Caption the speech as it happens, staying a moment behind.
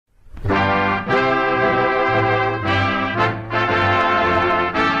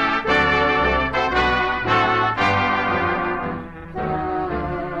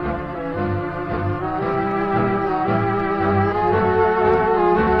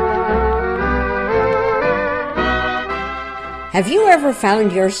Have you ever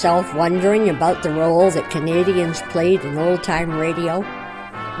found yourself wondering about the role that Canadians played in old-time radio?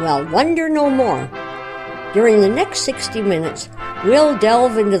 Well, wonder no more. During the next 60 minutes, we'll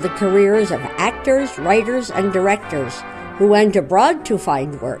delve into the careers of actors, writers, and directors who went abroad to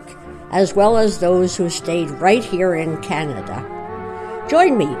find work, as well as those who stayed right here in Canada.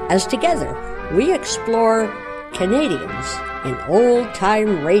 Join me as together we explore Canadians in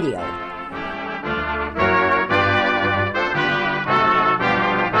old-time radio.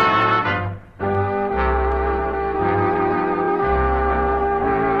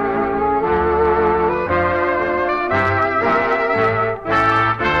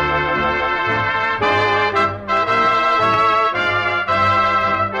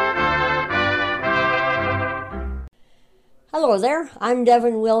 Hello there, I'm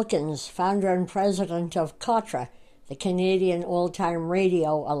Devin Wilkins, founder and president of COTRA, the Canadian Old Time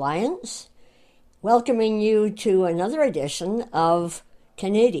Radio Alliance, welcoming you to another edition of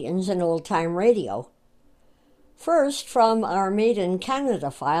Canadians in Old Time Radio. First, from our Made in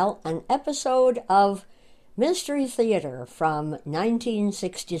Canada file, an episode of Mystery Theatre from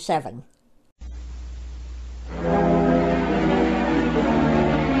 1967.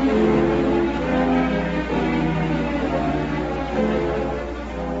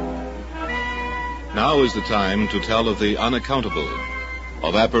 Now is the time to tell of the unaccountable,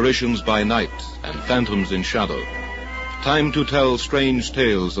 of apparitions by night and phantoms in shadow. Time to tell strange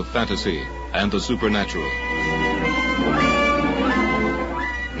tales of fantasy and the supernatural.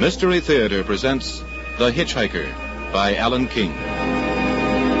 Mystery Theater presents The Hitchhiker by Alan King.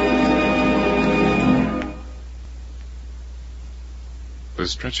 The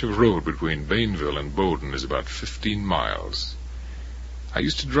stretch of road between Bainville and Bowden is about 15 miles. I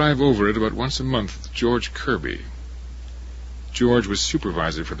used to drive over it about once a month with George Kirby. George was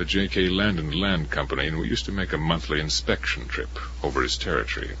supervisor for the J.K. Landon Land Company, and we used to make a monthly inspection trip over his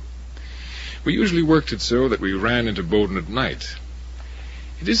territory. We usually worked it so that we ran into Bowden at night.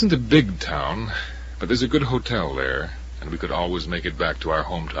 It isn't a big town, but there's a good hotel there, and we could always make it back to our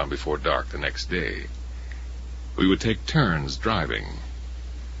hometown before dark the next day. We would take turns driving.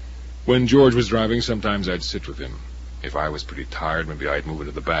 When George was driving, sometimes I'd sit with him. If I was pretty tired, maybe I'd move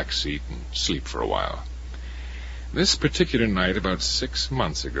into the back seat and sleep for a while. This particular night, about 6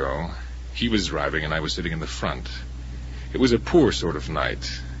 months ago, he was driving and I was sitting in the front. It was a poor sort of night.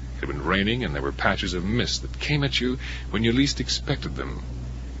 It had been raining and there were patches of mist that came at you when you least expected them.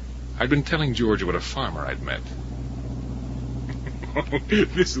 I'd been telling George about a farmer I'd met.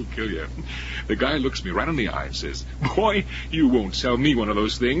 This'll kill you. The guy looks me right in the eye and says, "Boy, you won't sell me one of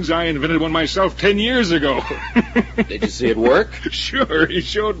those things. I invented one myself 10 years ago." Did you see it work? Sure, he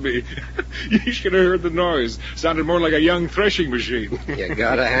showed me. You should have heard the noise. Sounded more like a young threshing machine. You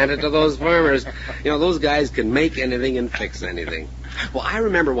gotta hand it to those farmers. You know, those guys can make anything and fix anything. Well, I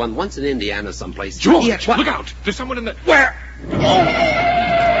remember once in Indiana someplace. George, look out. There's someone in the... Where?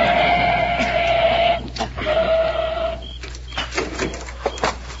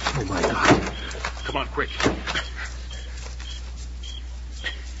 Oh, my God. Come on, quick.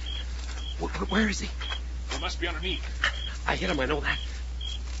 Where is he? He must be underneath. I hit him, I know that.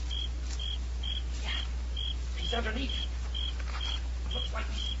 Yeah, he's underneath. Looks like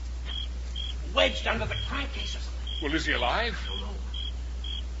he's wedged under the crankcase or something. Well, is he alive? I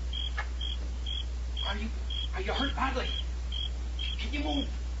don't know. Are you hurt badly? Can you move?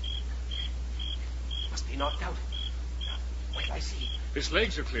 Must be knocked out. Wait till I see. His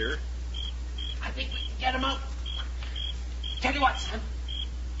legs are clear. I think we can get him out. Tell you what, son.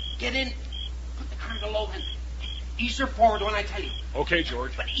 Get in. Put the car to low and ease her forward when I tell you. Okay,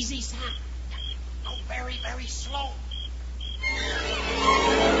 George. But easy, Sam. Go very, very slow.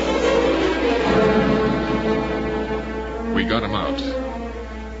 We got him out.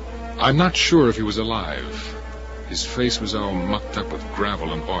 I'm not sure if he was alive. His face was all mucked up with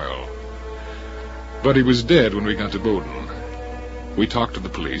gravel and oil. But he was dead when we got to Bowden. We talked to the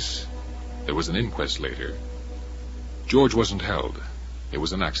police. There was an inquest later. George wasn't held. It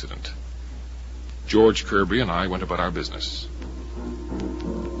was an accident. George Kirby and I went about our business.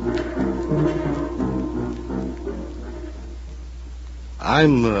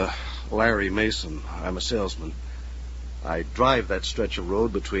 I'm Larry Mason. I'm a salesman. I drive that stretch of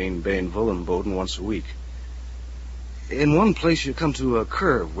road between Bainville and Bowden once a week. In one place you come to a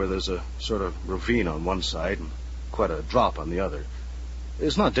curve where there's a sort of ravine on one side and quite a drop on the other.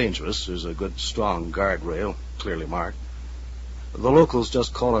 It's not dangerous. There's a good, strong guardrail, clearly marked. The locals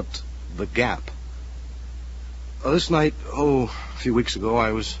just call it the Gap. This night, a few weeks ago,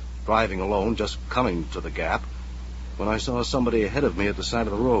 I was driving alone, just coming to the Gap, when I saw somebody ahead of me at the side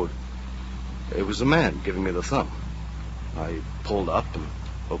of the road. It was a man giving me the thumb. I pulled up and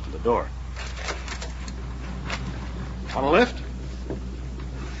opened the door. Want a lift?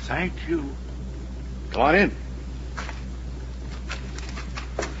 Thank you. Come on in.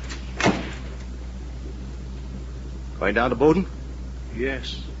 Going down to Bowden?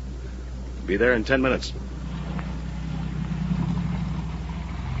 Yes. Be there in 10 minutes.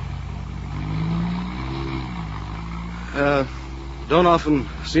 Don't often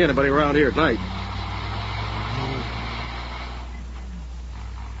see anybody around here at night.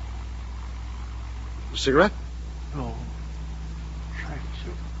 Cigarette? No. Thank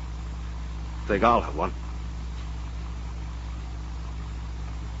you. Think I'll have one.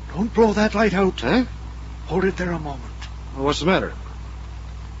 Don't blow that light out. Huh? Hold it there a moment. Well, what's the matter?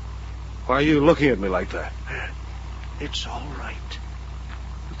 Why are you looking at me like that? It's all right.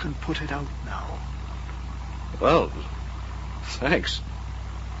 You can put it out now. Well, thanks.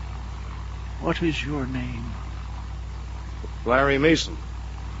 What is your name? Larry Mason.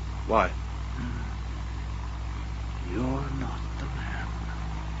 Why? You're not the man.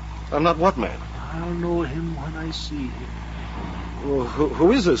 I'm not what man? I'll know him when I see him. Well,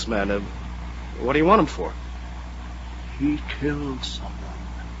 who is this man? What do you want him for? He killed someone.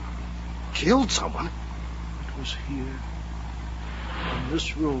 Killed someone? It was here, on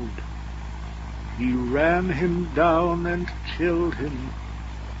this road. He ran him down and killed him.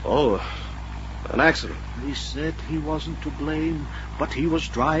 Oh, an accident. They said he wasn't to blame, but he was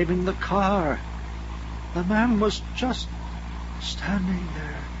driving the car. The man was just standing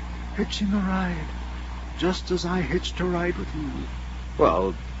there, hitching a ride, just as I hitched a ride with you.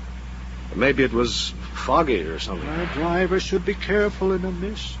 Well, maybe it was foggy or something. A driver should be careful in a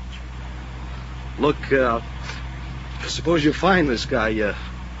mist. Look, suppose you find this guy,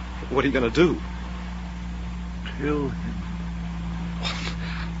 what are you going to do? Kill him.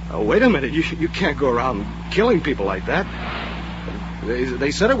 Oh, wait a minute. You can't go around killing people like that. They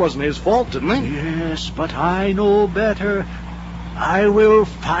said it wasn't his fault, didn't they? Yes, but I know better. I will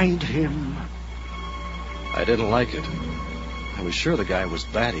find him. I didn't like it. I was sure the guy was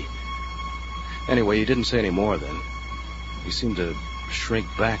batty. Anyway, he didn't say any more then. He seemed to shrink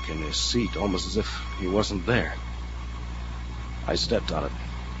back in his seat, almost as if he wasn't there. I stepped on it.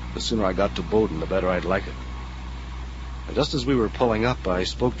 The sooner I got to Bowden, the better I'd like it. And just as we were pulling up, I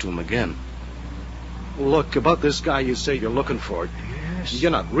spoke to him again. Look, about this guy you say you're looking for. Yes.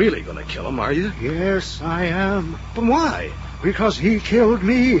 You're not really going to kill him, are you? Yes, I am. But why? Because he killed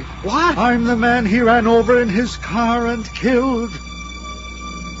me. What? I'm the man he ran over in his car and killed.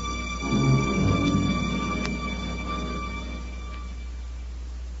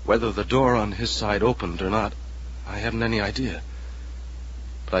 Whether the door on his side opened or not, I haven't any idea.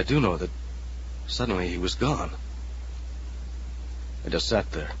 But I do know that suddenly he was gone. I just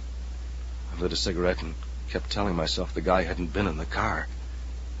sat there. I lit a cigarette and kept telling myself the guy hadn't been in the car.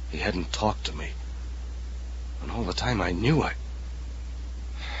 He hadn't talked to me. And all the time I knew I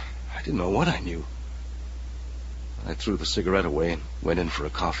didn't know what I knew. I threw the cigarette away and went in for a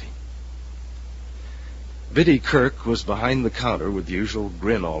coffee. Biddy Kirk was behind the counter with the usual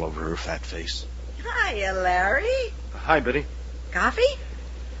grin all over her fat face. Hiya, Larry. Hi, Biddy. Coffee?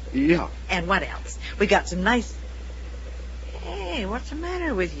 Yeah. And what else? We got some nice... Hey, what's the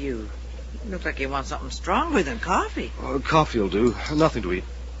matter with you? You look like you want something stronger than coffee. Coffee will do. Nothing to eat.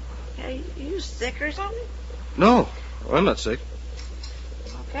 Are you sick or something? No, I'm not sick.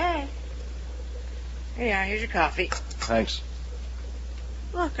 Okay. Here you are. Here's your coffee. Thanks.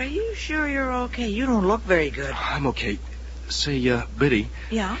 Look, are you sure you're okay? You don't look very good. I'm okay. Say, Biddy.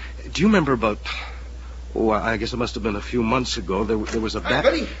 Yeah? Do you remember about... Oh, I guess it must have been a few months ago. There was a Hi,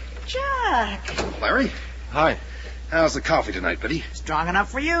 Biddy. Jack. Larry, Hi. how's the coffee tonight, Biddy? Strong enough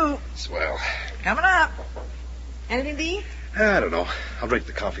for you. Swell. Coming up. Anything to eat? I don't know. I'll drink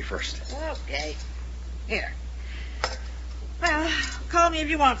the coffee first. Okay. Here. Well, call me if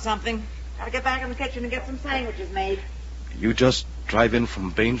you want something. Gotta get back in the kitchen and get some sandwiches made. You just drive in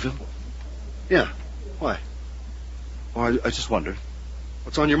from Bainville? Yeah. Why? Oh, I just wondered.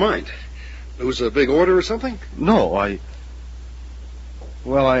 What's on your mind? Lose a big order or something? No, I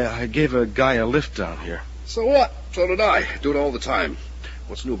gave a guy a lift down here. So what? So did I. Do it all the time.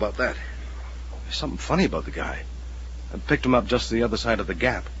 What's new about that? There's something funny about the guy. I picked him up just the other side of the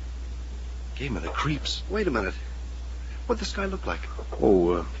gap. Gave me the creeps. Wait a minute. What'd this guy look like?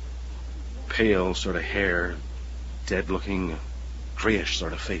 Oh, pale sort of hair, dead-looking, grayish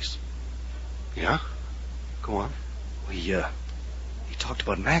sort of face. Yeah? Go on. He talked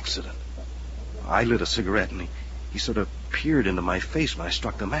about an accident. I lit a cigarette, and he sort of peered into my face when I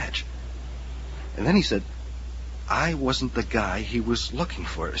struck the match. And then he said, I wasn't the guy he was looking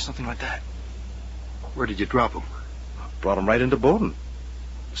for, or something like that. Where did you drop him? brought him right into Bowden.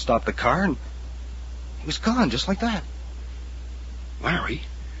 Stopped the car, and he was gone, just like that. Larry,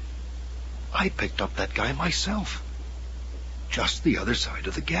 I picked up that guy myself. Just the other side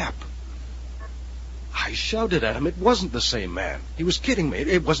of the gap. I shouted at him. It wasn't the same man. He was kidding me.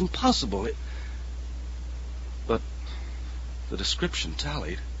 It wasn't possible. But the description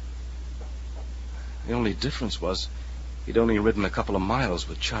tallied. The only difference was he'd only ridden a couple of miles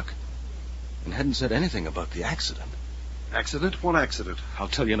with Chuck and hadn't said anything about the accident. Accident? What accident? I'll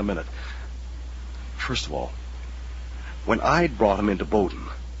tell you in a minute. First of all, when I'd brought him into Bowden,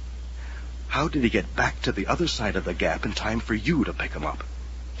 how did he get back to the other side of the gap in time for you to pick him up?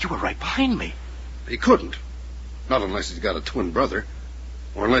 You were right behind me. He couldn't. Not unless he's got a twin brother.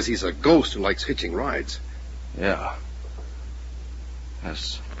 Or unless he's a ghost who likes hitching rides. Yeah.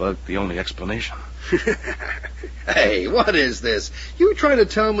 That's about the only explanation. Hey, what is this? You trying to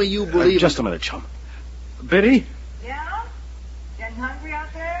tell me you believe... Just a minute, chum. Biddy? Yeah? Getting hungry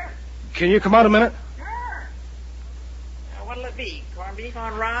out there? Can you come out a minute? Sure. What'll it be? Corned beef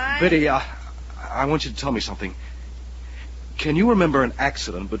on rye? Biddy, I want you to tell me something. Can you remember an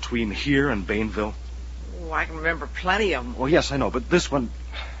accident between here and Bainville? Oh, I can remember plenty of them. Well, yes, I know, but this one...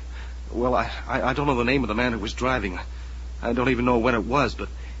 Well, I don't know the name of the man who was driving. I don't even know when it was, but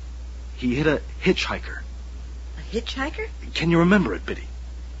he hit a hitchhiker. A hitchhiker? Can you remember it, Biddy?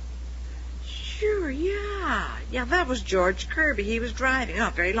 Sure, yeah. Yeah, that was George Kirby. He was driving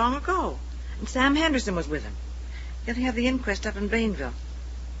not very long ago. And Sam Henderson was with him. They had the inquest up in Bainville.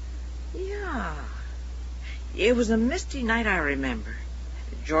 Yeah. It was a misty night, I remember.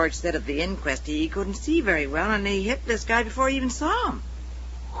 George said at the inquest he couldn't see very well, and he hit this guy before he even saw him.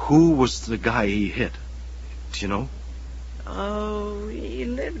 Who was the guy he hit? Do you know? Oh, he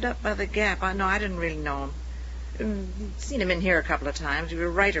lived up by the gap. I didn't really know him. Seen him in here a couple of times. He was a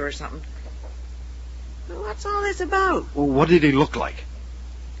writer or something. Well, what's all this about? Well, what did he look like?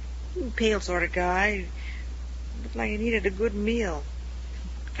 Pale sort of guy. Looked like he needed a good meal.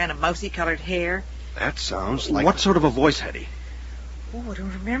 Kind of mousy-colored hair. That sounds like... What sort of a voice had he? Oh, I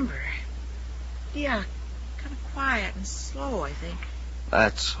don't remember. Yeah, kind of quiet and slow, I think.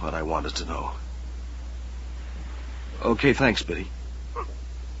 That's what I wanted to know. Okay, thanks, Biddy.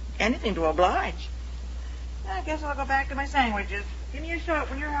 Anything to oblige. I guess I'll go back to my sandwiches. Give me a shot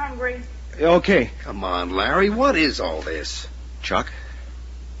when you're hungry. Okay. Come on, Larry, what is all this? Chuck,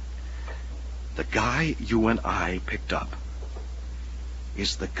 the guy you and I picked up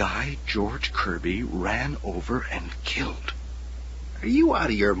is the guy George Kirby ran over and killed. Are you out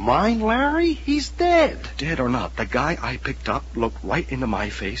of your mind, Larry? He's dead. Dead or not, the guy I picked up looked right into my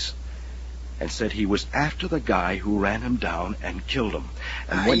face and said he was after the guy who ran him down and killed him.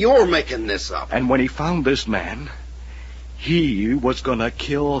 And you're making this up. And when he found this man, he was gonna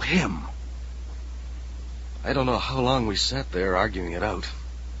kill him. I don't know how long we sat there arguing it out.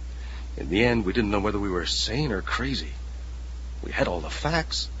 In the end, we didn't know whether we were sane or crazy. We had all the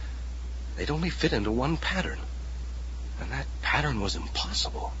facts. They'd only fit into one pattern. And that pattern was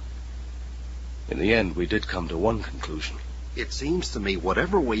impossible. In the end, we did come to one conclusion. It seems to me,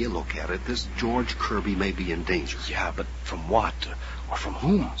 whatever way you look at it, this George Kirby may be in danger. Yeah, but from what? Or from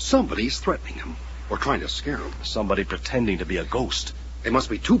whom? Somebody's threatening him. Or trying to scare him. Somebody pretending to be a ghost. There must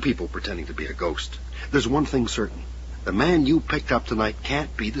be two people pretending to be a ghost. There's one thing certain. The man you picked up tonight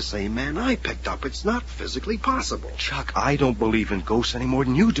can't be the same man I picked up. It's not physically possible. Chuck, I don't believe in ghosts any more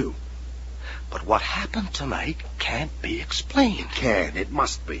than you do. But what happened tonight can't be explained. Can. It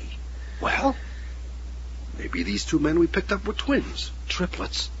must be. Well? Maybe these two men we picked up were twins.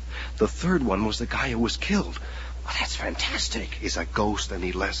 Triplets. The third one was the guy who was killed. Well, that's fantastic. Is a ghost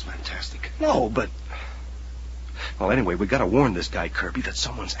any less fantastic? No, but... Well, anyway, we gotta warn this guy Kirby that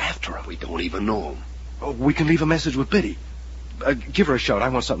someone's after him. We don't even know him. Oh, we can leave a message with Biddy. Give her a shout. I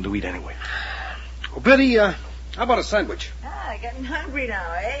want something to eat anyway. Oh, Biddy, how about a sandwich? Getting hungry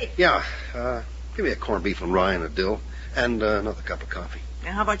now, eh? Yeah. Give me a corned beef and rye and a dill. And another cup of coffee.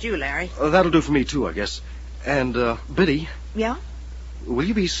 Now, how about you, Larry? That'll do for me, too, I guess. And, Biddy. Yeah? Will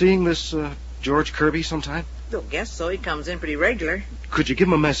you be seeing this, George Kirby sometime? Don't guess so. He comes in pretty regular. Could you give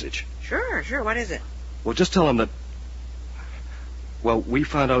him a message? Sure. What is it? Well, just tell him that... Well, we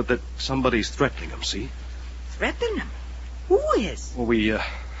found out that somebody's threatening him, see? Threatening him? Who is? Well, we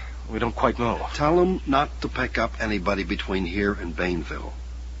don't quite know. Tell him not to pick up anybody between here and Bainville.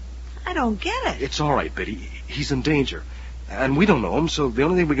 I don't get it. It's all right, Biddy. He's in danger. And we don't know him, so the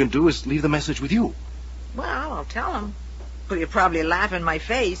only thing we can do is leave the message with you. Well, I'll tell him. But he'll probably laugh in my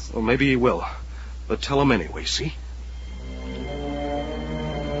face. Well, maybe he will. But tell him anyway, see?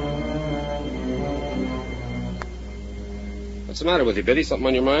 What's the matter with you, Biddy? Something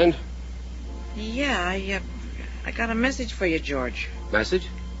on your mind? Yeah, I got a message for you, George. Message?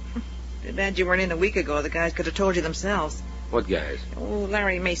 Too bad you weren't in a week ago. The guys could have told you themselves. What guys? Oh,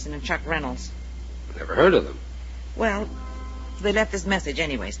 Larry Mason and Chuck Reynolds. Never heard of them. Well, they left this message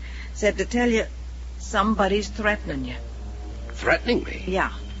anyways. Said to tell you somebody's threatening you. Threatening me?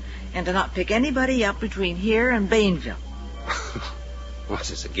 Yeah. And to not pick anybody up between here and Bainville. What's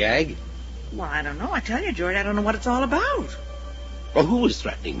this, a gag? Well, I don't know. I tell you, George, I don't know what it's all about. Well, who was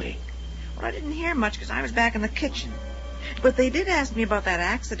threatening me? Well, I didn't hear much because I was back in the kitchen. But they did ask me about that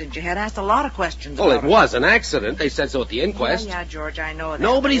accident you had. Asked a lot of questions Well, about it was an accident. They said so at the inquest. Yeah, George, I know that.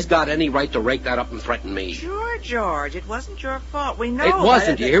 Nobody's got any right to rake that up and threaten me. Sure, George. It wasn't your fault. We know. It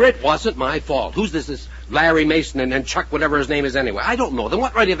wasn't, you hear? It wasn't my fault. Who's this Larry Mason and Chuck, whatever his name is anyway? I don't know. Then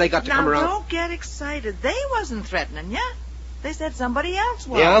what right have they got to come around? Now, don't get excited. They wasn't threatening you. They said somebody else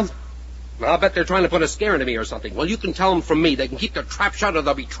was. Yeah? I'll bet they're trying to put a scare into me or something. Well, you can tell them from me. They can keep their trap shut or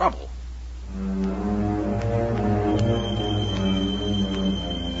there'll be trouble.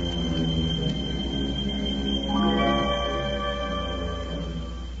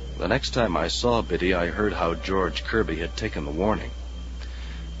 The next time I saw Biddy, I heard how George Kirby had taken the warning.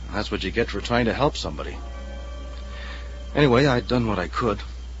 That's what you get for trying to help somebody. Anyway, I'd done what I could.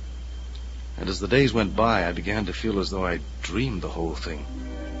 And as the days went by, I began to feel as though I'd dreamed the whole thing.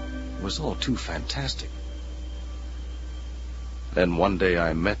 It was all too fantastic. Then one day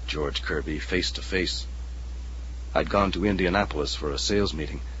I met George Kirby face to face. I'd gone to Indianapolis for a sales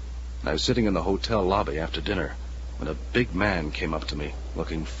meeting, and I was sitting in the hotel lobby after dinner when a big man came up to me,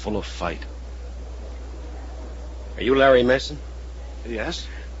 looking full of fight. Are you Larry Mason? Yes?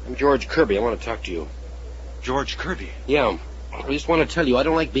 I'm George Kirby. I want to talk to you. George Kirby? Yeah. I just want to tell you I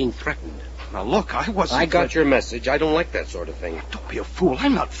don't like being threatened. Now, look, I wasn't... I got your message. I don't like that sort of thing. Don't be a fool.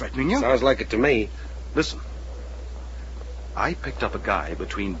 I'm not threatening you. Sounds like it to me. Listen. I picked up a guy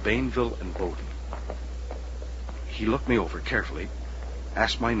between Bainville and Bowden. He looked me over carefully,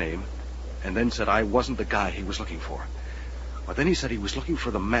 asked my name, and then said I wasn't the guy he was looking for. But then he said he was looking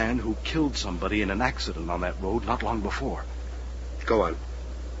for the man who killed somebody in an accident on that road not long before. Go on.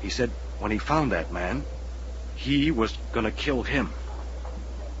 He said when he found that man, he was going to kill him.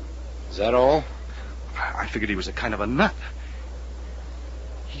 Is that all? I figured he was a kind of a nut.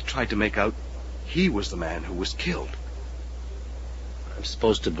 He tried to make out he was the man who was killed. I'm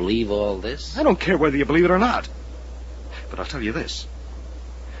supposed to believe all this? I don't care whether you believe it or not. But I'll tell you this.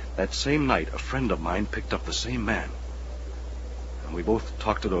 That same night, a friend of mine picked up the same man. And we both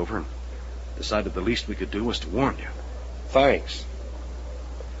talked it over and decided the least we could do was to warn you. Thanks.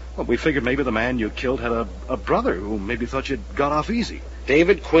 Well, we figured maybe the man you killed had a brother who maybe thought you'd got off easy.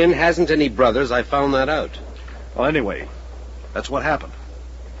 David Quinn hasn't any brothers. I found that out. Well, anyway, that's what happened.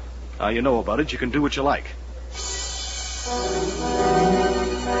 Now you know about it. You can do what you like.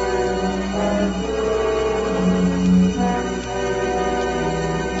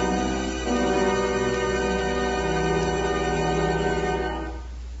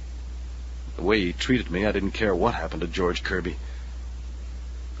 The way he treated me, I didn't care what happened to George Kirby.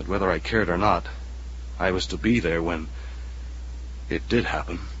 But whether I cared or not, I was to be there when it did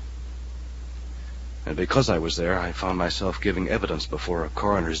happen. And because I was there, I found myself giving evidence before a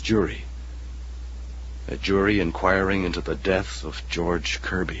coroner's jury. A jury inquiring into the death of George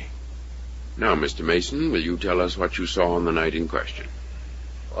Kirby. Now, Mr. Mason, will you tell us what you saw on the night in question?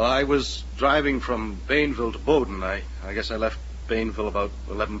 Well, I was driving from Bainville to Bowden. I guess I left Bainville about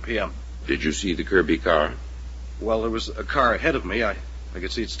 11 p.m. Did you see the Kirby car? Well, there was a car ahead of me. I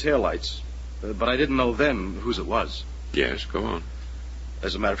could see its taillights. But I didn't know then whose it was. Yes, go on.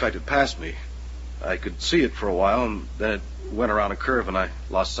 As a matter of fact, it passed me. I could see it for a while, and then it went around a curve, and I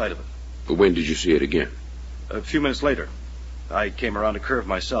lost sight of it. But when did you see it again? A few minutes later. I came around a curve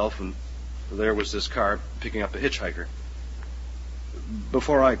myself, and there was this car picking up a hitchhiker.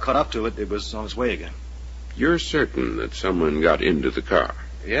 Before I caught up to it, it was on its way again. You're certain that someone got into the car?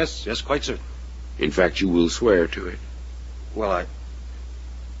 Yes, quite certain. In fact, you will swear to it? Well,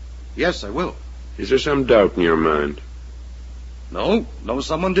 Yes, I will. Is there some doubt in your mind? No,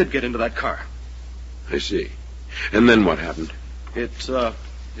 someone did get into that car. I see. And then what happened? It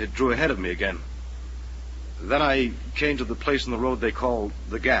drew ahead of me again. Then I came to the place in the road they call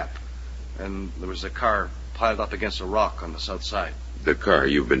the Gap, and there was a car piled up against a rock on the south side. The car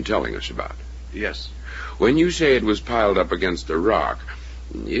you've been telling us about? Yes. When you say it was piled up against a rock,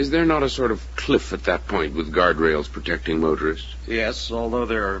 is there not a sort of cliff at that point with guardrails protecting motorists? Yes, although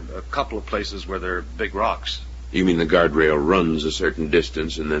there are a couple of places where there are big rocks. You mean the guardrail runs a certain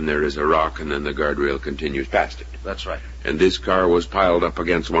distance, and then there is a rock, and then the guardrail continues past it? That's right. And this car was piled up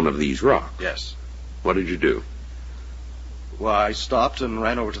against one of these rocks? Yes. What did you do? Well, I stopped and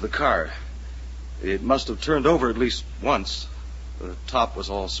ran over to the car. It must have turned over at least once. The top was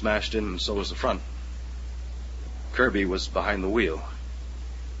all smashed in, and so was the front. Kirby was behind the wheel.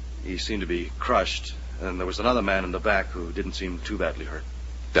 He seemed to be crushed, and there was another man in the back who didn't seem too badly hurt.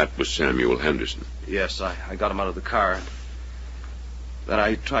 That was Samuel Henderson. Yes, I got him out of the car. Then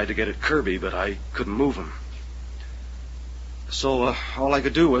I tried to get at Kirby, but I couldn't move him. So all I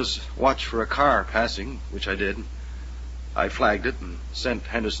could do was watch for a car passing, which I did. I flagged it and sent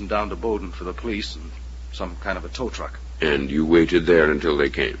Henderson down to Bowden for the police and some kind of a tow truck. And you waited there until they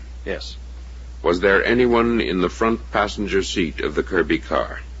came? Yes. Was there anyone in the front passenger seat of the Kirby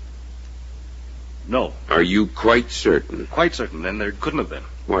car? No. Are you quite certain? Quite certain, and there couldn't have been.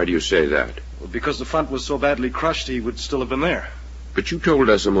 Why do you say that? Well, because the front was so badly crushed, he would still have been there. But you told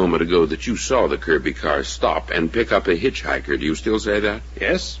us a moment ago that you saw the Kirby car stop and pick up a hitchhiker. Do you still say that?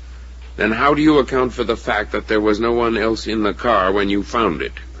 Yes. Then how do you account for the fact that there was no one else in the car when you found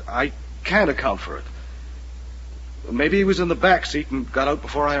it? I can't account for it. Maybe he was in the back seat and got out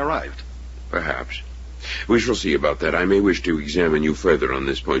before I arrived. Perhaps. We shall see about that. I may wish to examine you further on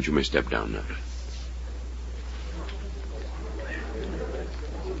this point. You may step down now.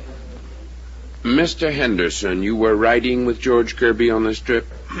 Mr. Henderson, you were riding with George Kirby on this trip?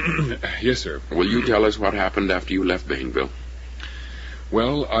 Yes, sir. Will you tell us what happened after you left Bainville?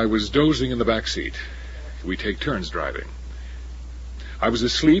 Well, I was dozing in the back seat. We take turns driving. I was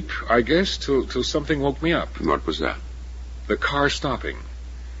asleep, I guess, till something woke me up. What was that? The car stopping.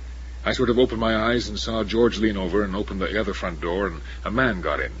 I sort of opened my eyes and saw George lean over and open the other front door, and a man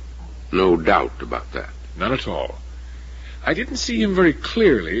got in. No doubt about that. None at all. I didn't see him very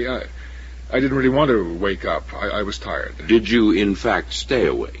clearly. I didn't really want to wake up. I was tired. Did you, in fact, stay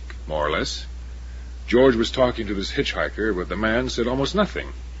awake? More or less. George was talking to this hitchhiker, but the man said almost nothing.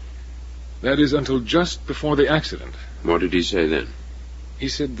 That is, until just before the accident. What did he say then? He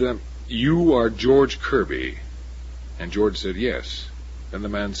said, "You are George Kirby." And George said, "Yes." Then the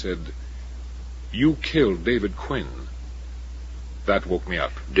man said, "You killed David Quinn." That woke me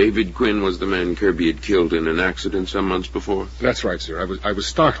up. David Quinn was the man Kirby had killed in an accident some months before? That's right, sir. I was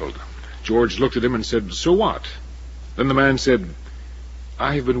startled. George looked at him and said, "So what?" Then the man said,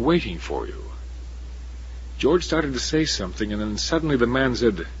 "I have been waiting for you." George started to say something, and then suddenly the man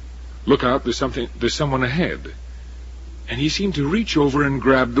said, "Look out, there's someone ahead." And he seemed to reach over and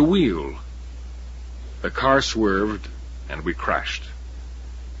grab the wheel. The car swerved, and we crashed.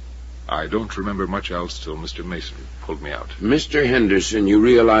 I don't remember much else till Mr. Mason pulled me out. Mr. Henderson, you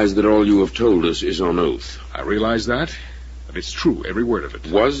realize that all you have told us is on oath. I realize that, and it's true, every word of it.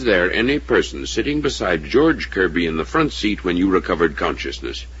 Was there any person sitting beside George Kirby in the front seat when you recovered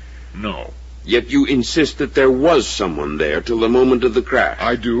consciousness? No. Yet you insist that there was someone there till the moment of the crash.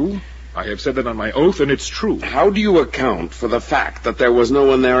 I do. I have said that on my oath, and it's true. How do you account for the fact that there was no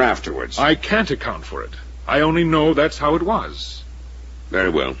one there afterwards? I can't account for it. I only know that's how it was. Very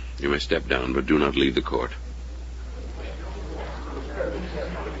well. You may step down, but do not leave the court.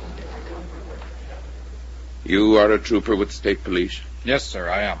 You are a trooper with state police? Yes, sir,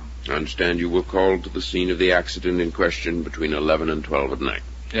 I am. I understand you were called to the scene of the accident in question between 11 and 12 at night.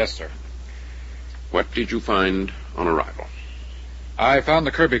 Yes, sir. What did you find on arrival? I found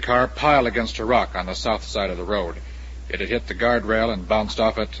the Kirby car piled against a rock on the south side of the road. It had hit the guardrail and bounced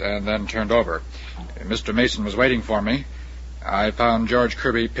off it and then turned over. Mr. Mason was waiting for me. I found George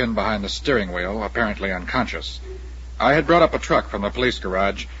Kirby pinned behind the steering wheel, apparently unconscious. I had brought up a truck from the police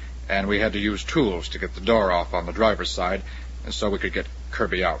garage, and we had to use tools to get the door off on the driver's side so we could get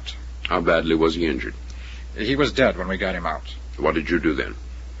Kirby out. How badly was he injured? He was dead when we got him out. What did you do then?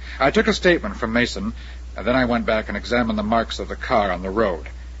 I took a statement from Mason, and then I went back and examined the marks of the car on the road.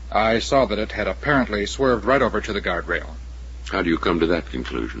 I saw that it had apparently swerved right over to the guardrail. How do you come to that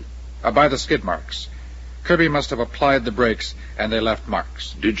conclusion? By the skid marks. Kirby must have applied the brakes, and they left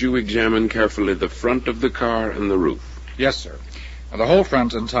marks. Did you examine carefully the front of the car and the roof? Yes, sir. The whole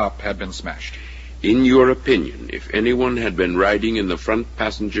front and top had been smashed. In your opinion, if anyone had been riding in the front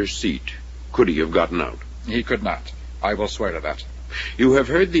passenger seat, could he have gotten out? He could not. I will swear to that. You have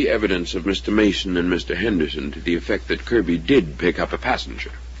heard the evidence of Mr. Mason and Mr. Henderson to the effect that Kirby did pick up a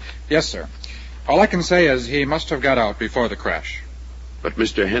passenger. Yes, sir. All I can say is he must have got out before the crash. But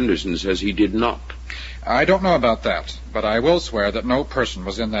Mr. Henderson says he did not. I don't know about that, but I will swear that no person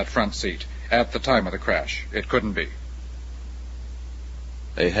was in that front seat at the time of the crash. It couldn't be.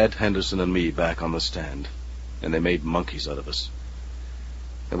 They had Henderson and me back on the stand, and they made monkeys out of us.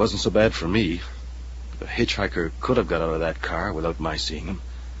 It wasn't so bad for me. The hitchhiker could have got out of that car without my seeing him.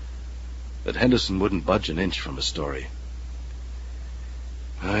 But Henderson wouldn't budge an inch from his story.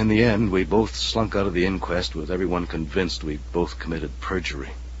 In the end, we both slunk out of the inquest with everyone convinced we both committed perjury.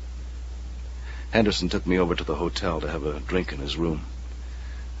 Henderson took me over to the hotel to have a drink in his room.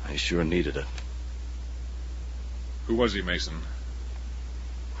 I sure needed it. Who was he, Mason?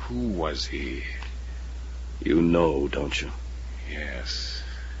 Who was he? You know, don't you? Yes.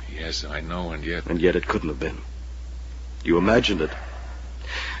 Yes, I know, and yet... And yet it couldn't have been. You imagined it.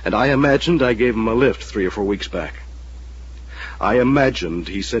 And I imagined I gave him a lift 3 or 4 weeks back. I imagined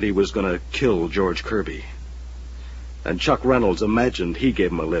he said he was going to kill George Kirby. And Chuck Reynolds imagined he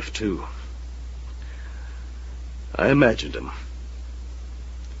gave him a lift, too. I imagined him.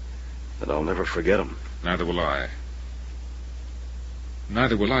 And I'll never forget him. Neither will I.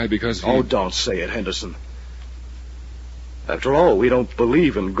 Neither will I, because he... Oh, don't say it, Henderson. After all, we don't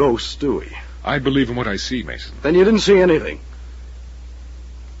believe in ghosts, do we? I believe in what I see, Mason. Then you didn't see anything.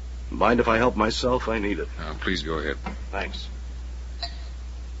 Mind if I help myself? I need it. Now, please go ahead. Thanks.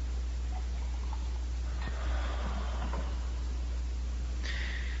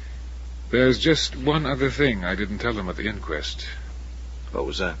 There's just one other thing I didn't tell them at the inquest. What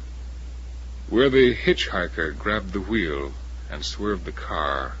was that? Where the hitchhiker grabbed the wheel and swerved the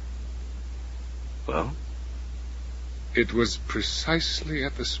car. Well? It was precisely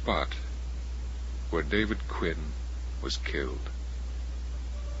at the spot where David Quinn was killed.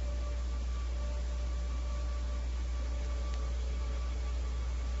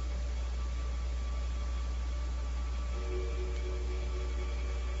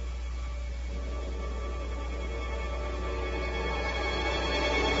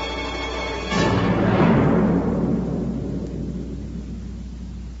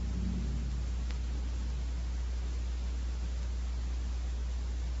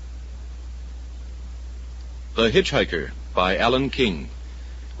 The Hitchhiker, by Alan King,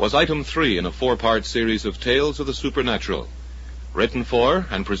 was item 3 in a 4-part series of tales of the supernatural, written for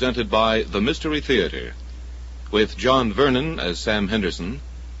and presented by the Mystery Theater, with John Vernon as Sam Henderson,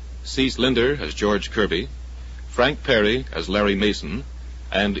 Cease Linder as George Kirby, Frank Perry as Larry Mason,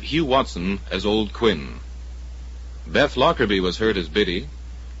 and Hugh Watson as Old Quinn. Beth Lockerbie was heard as Biddy,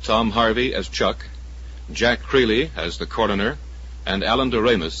 Tom Harvey as Chuck, Jack Creeley as the coroner, and Alan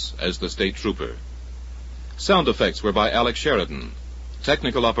Doremus as the state trooper. Sound effects were by Alex Sheridan.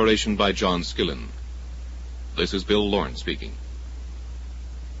 Technical operation by John Skillen. This is Bill Lorne speaking.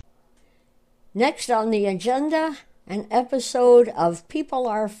 Next on the agenda, an episode of People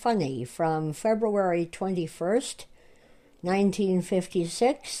Are Funny from February 21st,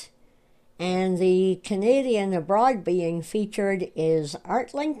 1956. And the Canadian abroad being featured is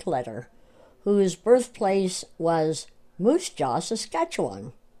Art Linkletter, whose birthplace was Moose Jaw,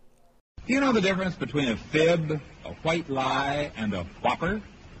 Saskatchewan. Do you know the difference between a fib, a white lie, and a whopper?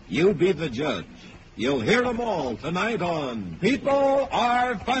 You be the judge. You'll hear them all tonight on People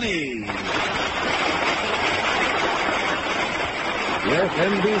Are Funny. Yes,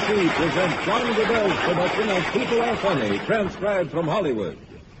 NBC presents John Goodell's production of People Are Funny, transcribed from Hollywood.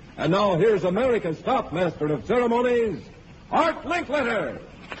 And now here's America's top master of ceremonies, Art Linkletter.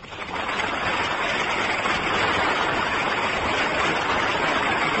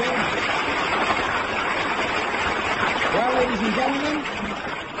 Well, ladies and gentlemen,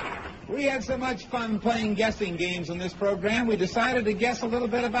 we had so much fun playing guessing games on this program, we decided to guess a little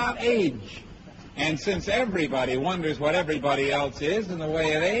bit about age. And since everybody wonders what everybody else is in the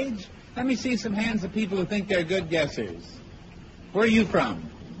way of age, let me see some hands of people who think they're good guessers. Where are you from?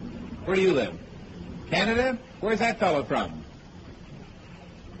 Where do you live? Canada? Where's that fellow from?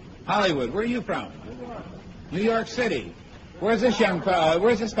 Hollywood. Where are you from? New York City. Where's this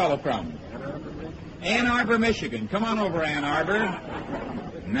fellow from? Ann Arbor, Michigan. Come on over, Ann Arbor.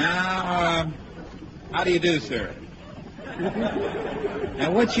 Now, how do you do, sir? Now,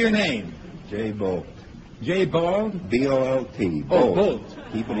 what's your name? Jay Bolt. Jay Bolt? B-O-L-T. Oh, Bolt.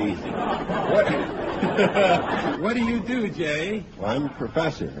 Keep it easy. What do you do, Jay? Well, I'm a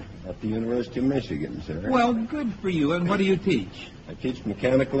professor at the University of Michigan, sir. Well, good for you. And what do you teach? I teach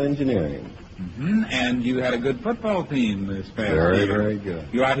mechanical engineering. Mm-hmm. And you had a good football team this past year. Very, very good.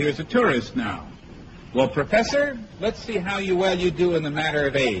 You're out here as a tourist now. Well, Professor, let's see how well you do in the matter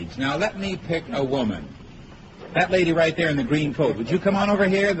of age. Now, let me pick a woman. That lady right there in the green coat. Would you come on over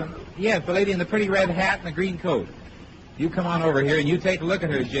here? Yes, the lady in the pretty red hat and the green coat. You come on over here and you take a look at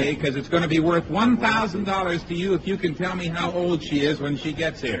her, Jay, because it's going to be worth $1,000 to you if you can tell me how old she is when she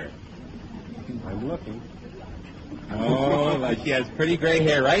gets here. I'm looking. Oh, she has pretty gray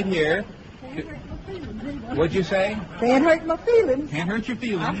hair right here. What'd you say? Can't hurt my feelings. Can't hurt your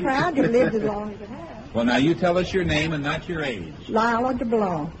feelings. I'm proud to live as long as I have. Well, now you tell us your name and not your age. Lila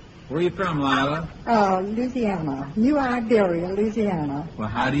DeBlanc. Where are you from, Lila? Louisiana. New Iberia, Louisiana. Well,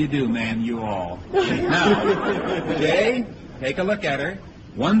 how do you do, man, you all? Now, Jay, take a look at her.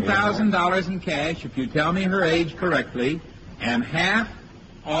 $1,000 in cash if you tell me her age correctly, and half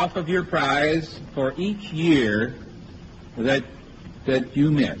off of your prize for each year that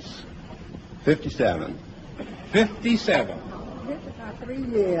you miss. 57. 57. This is my 3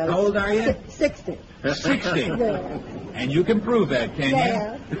 years. How old are you? 60. 60. Yeah. And you can prove that, can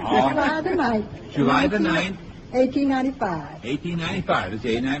Yeah. you? July the 9th. July the 9th. 1895. 1895. Is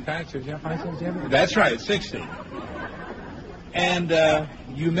it 1895? That's right, 60. And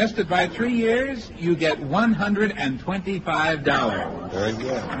you missed it by 3 years. You get $125. Very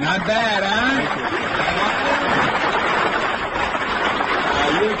good. Not bad, huh?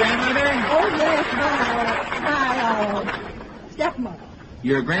 You a grandmother? Oh, yes, my stepmother.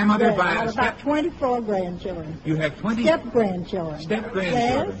 Your grandmother Yes, I by have about 24 grandchildren. You have 20 Step-grandchildren.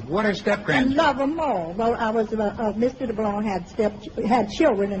 step-grandchildren. Yes. What are I step-grandchildren? love them all. Well, I was, Mr. DeBlanc had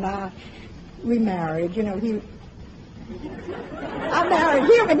children, and we married. You know, I married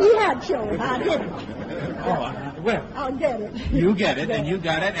him, and he had children. I didn't. Well, I'll get it. you get it, and you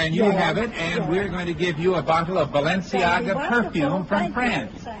got it, and you have it, and we're going to give you a bottle of Balenciaga perfume from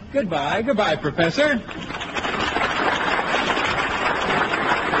France. Goodbye. Goodbye, Professor.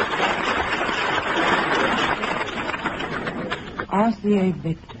 RCA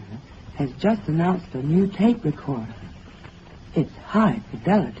Victor has just announced a new tape recorder. It's high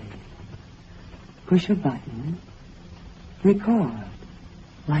fidelity. Push a button, record,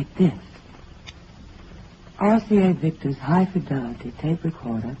 like this. RCA Victor's high fidelity tape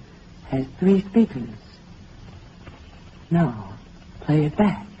recorder has 3 speakers. Now, play it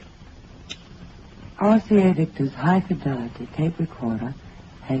back. RCA Victor's high fidelity tape recorder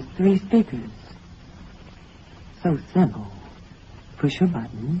has 3 speakers. So simple. Push a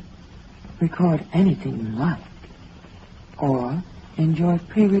button, record anything you like, or enjoy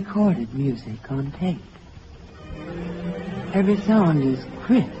pre-recorded music on tape. Every sound is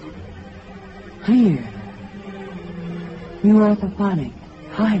crisp, clear, new orthophonic,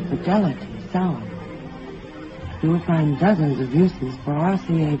 high-fidelity sound. You will find dozens of uses for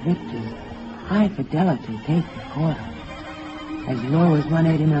RCA Victor's high-fidelity tape recorder, as low as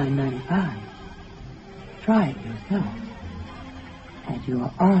 $189.95. Try it yourself at your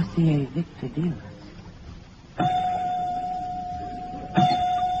RCA Victor dealers.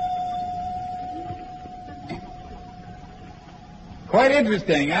 Quite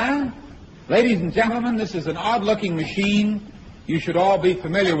interesting, huh? Ladies and gentlemen, this is an odd-looking machine. You should all be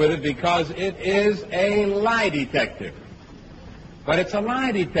familiar with it because it is a lie detector. But it's a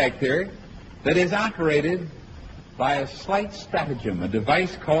lie detector that is operated by a slight stratagem, a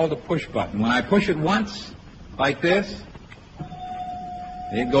device called a push button. When I push it once, like this,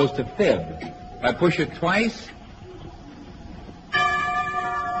 it goes to fib. If I push it twice,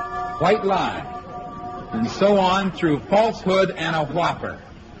 white lie. And so on through falsehood and a whopper.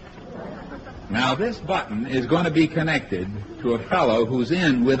 Now, this button is going to be connected to a fellow who's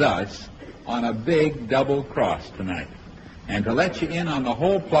in with us on a big double cross tonight. And to let you in on the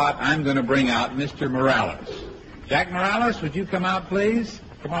whole plot, I'm going to bring out Mr. Morales. Jack Morales, would you come out, please?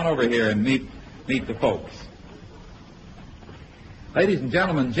 Come on over here and meet the folks. Ladies and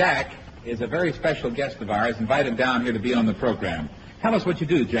gentlemen, Jack is a very special guest of ours, invited down here to be on the program. Tell us what you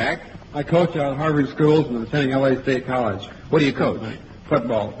do, Jack. I coach at Harvard schools and attending L.A. State College. What do you coach?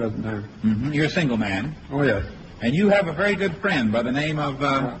 Football at the present time. Mm-hmm. You're a single man. Oh, yes. And you have a very good friend by the name of...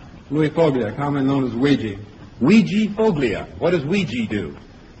 Louis Foglia, commonly known as Ouija. Ouija Foglia. What does Ouija do?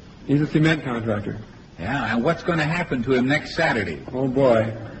 He's a cement contractor. Yeah, and what's going to happen to him next Saturday? Oh,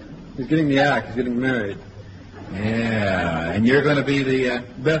 boy. He's getting the act. He's getting married. Yeah, and you're going to be the...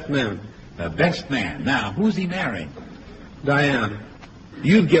 best man. The best man. Now, who's he marrying? Diane.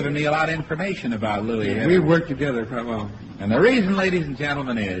 You've given me a lot of information about Louis. We work together quite well. And the reason, ladies and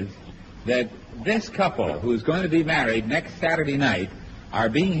gentlemen, is that this couple who's going to be married next Saturday night are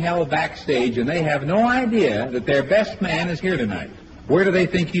being held backstage, and they have no idea that their best man is here tonight. Where do they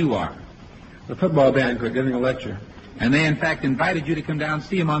think you are? The football banquet, giving a lecture. And they, in fact, invited you to come down and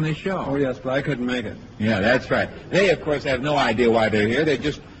see them on this show. Oh, yes, but I couldn't make it. Yeah, that's right. They, of course, have no idea why they're here. They're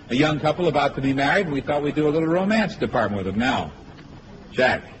just a young couple about to be married, and we thought we'd do a little romance department with them. Now,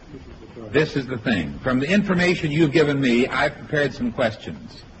 Jack, this is the thing. From the information you've given me, I've prepared some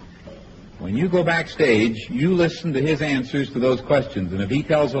questions. When you go backstage, you listen to his answers to those questions, and if he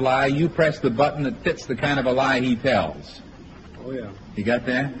tells a lie, you press the button that fits the kind of a lie he tells. Oh, yeah. You got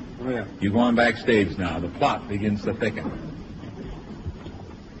that? Oh, yeah. You go on backstage now. The plot begins to thicken.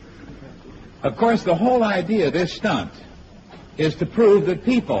 Of course, the whole idea of this stunt is to prove that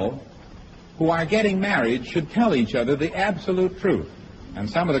people who are getting married should tell each other the absolute truth. And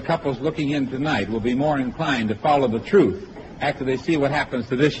some of the couples looking in tonight will be more inclined to follow the truth after they see what happens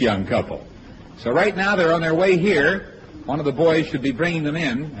to this young couple. So right now they're on their way here. One of the boys should be bringing them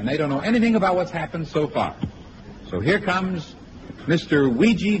in, and they don't know anything about what's happened so far. So here comes Mr.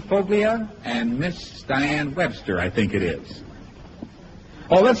 Ouija Foglia and Miss Diane Webster, I think it is.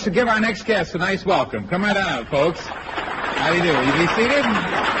 Oh, let's give our next guest a nice welcome. Come right on out, folks. How do you do? You be seated?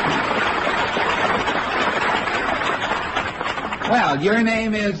 Well, your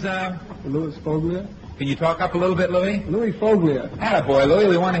name is, Louis Foglia. Can you talk up a little bit, Louis? Louis Foglia. Attaboy, Louis,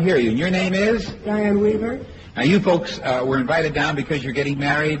 we want to hear you. And your name is? Diane Weaver. Now, you folks were invited down because you're getting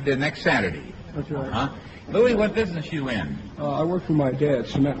married next Saturday. That's right. Uh-huh. Louis, what business you in? I work for my dad,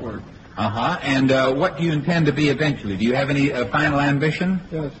 cement work. Uh-huh. And what do you intend to be eventually? Do you have any final ambition?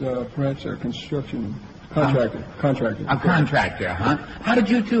 Yes, perhaps a construction contractor. Contractor. A contractor, huh? How did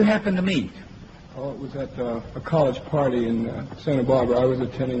you two happen to meet? Oh, it was at a college party in Santa Barbara. I was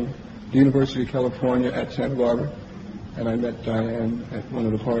attending the University of California at Santa Barbara, and I met Diane at one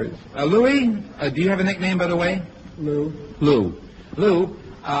of the parties. Louis, do you have a nickname, by the way? Lou. Lou. Lou,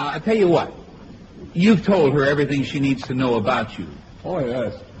 I'll tell you what. You've told her everything she needs to know about you. Oh,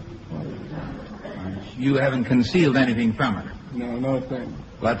 yes. You haven't concealed anything from her. No, no thing.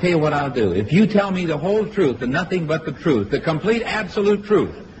 Well, I'll tell you what I'll do. If you tell me the whole truth and nothing but the truth, the complete, absolute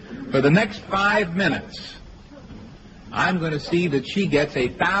truth, for the next 5 minutes, I'm going to see that she gets a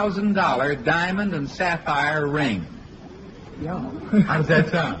 $1,000 diamond and sapphire ring. Yeah. How does that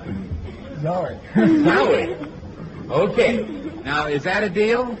sound? Sorry. Sorry. Okay. Now, is that a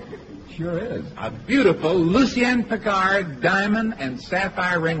deal? Sure is. A beautiful Lucien Picard diamond and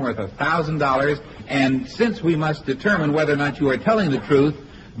sapphire ring worth $1,000. And since we must determine whether or not you are telling the truth,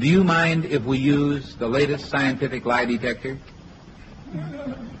 do you mind if we use the latest scientific lie detector?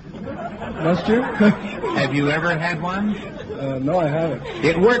 Must you? Have you ever had one? No, I haven't.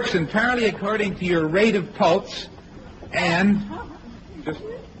 It works entirely according to your rate of pulse, and just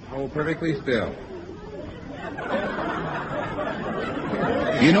hold perfectly still.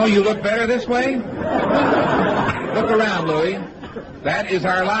 You know you look better this way? Look around, Louis. That is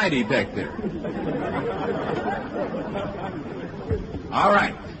our lie detector. All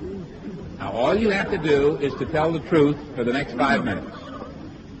right. Now, all you have to do is to tell the truth for the next 5 minutes.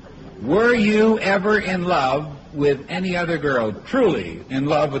 Were you ever in love with any other girl, truly in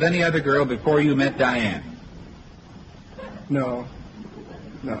love with any other girl before you met Diane? No.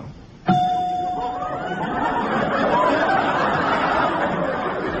 No.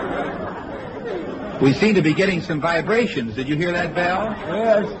 We seem to be getting some vibrations. Did you hear that bell?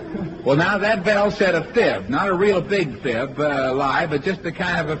 Yes. Well, now that bell said a fib. Not a real big fib, lie, but just a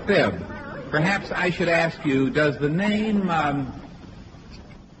kind of a fib. Perhaps I should ask you, does the name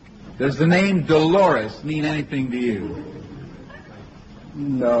Dolores mean anything to you?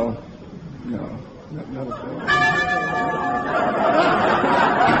 No. No. Not at all.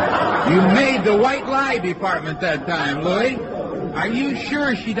 You made the white lie department that time, Louis. Are you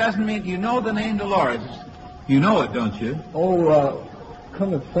sure she doesn't mean... You know the name Dolores. You know it, don't you? Oh,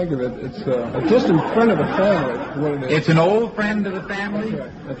 come to think of it, it's a distant friend of the family. What it is. It's an old friend of the family?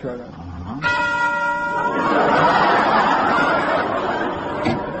 That's right.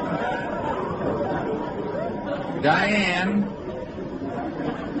 Diane,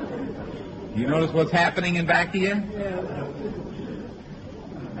 you notice what's happening in back of you? Yeah.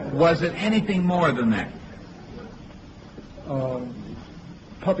 Was it anything more than that?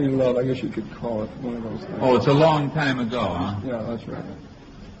 Puppy love, I guess you could call it, one of those things. Oh, it's a long time ago, huh? Yeah, that's right.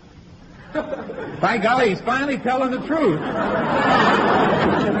 By golly, he's finally telling the truth.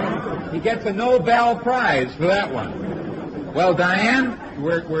 He gets a Nobel Prize for that one. Well, Diane,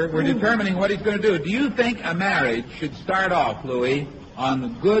 we're determining what he's going to do. Do you think a marriage should start off, Louis,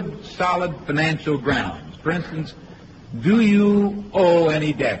 on good, solid financial grounds? For instance, do you owe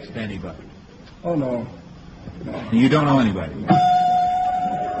any debts to anybody? Oh, no. No. You don't owe anybody?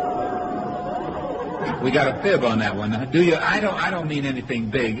 We got a fib on that one. Do you? I don't mean anything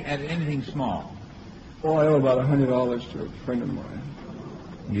big, anything small. Oh, I owe about $100 to a friend of mine.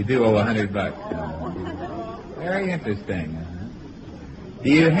 You do owe $100. Very interesting. Do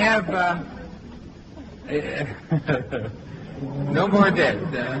you have no more debt?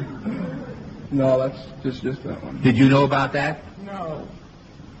 No, that's just that one. Did you know about that? No.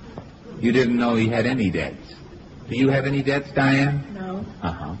 You didn't know he had any debts. Do you have any debts, Diane? No.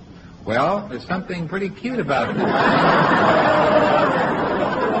 Uh-huh. Well, there's something pretty cute about this.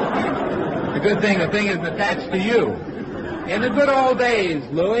 The good thing, the thing isn't attached to you. In the good old days,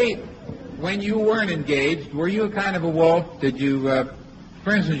 Louis, when you weren't engaged, were you a kind of a wolf? Did you,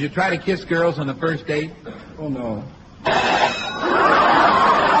 for instance, you try to kiss girls on the first date? Oh, no.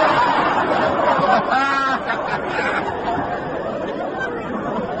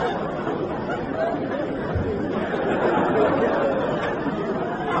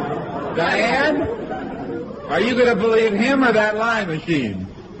 Diane, are you going to believe him or that lie machine?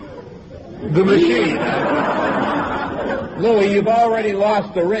 The machine. Louis, you've already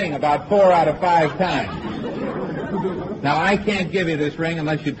lost the ring about 4 out of 5 times. Now, I can't give you this ring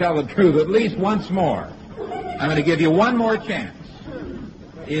unless you tell the truth at least once more. I'm going to give you one more chance.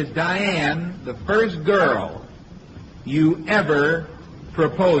 Is Diane the first girl you ever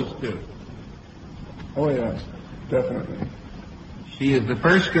proposed to? Oh, yes, definitely. She is the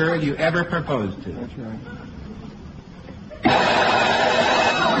first girl you ever proposed to. That's right.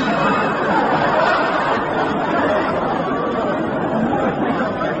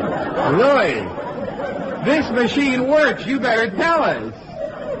 Louis, this machine works. You better tell us.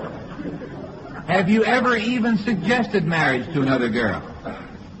 Have you ever even suggested marriage to another girl?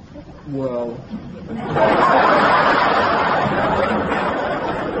 Well,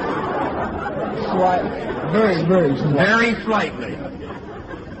 very, very slightly. Very slightly.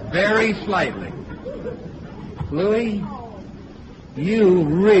 Very slightly. Louis, you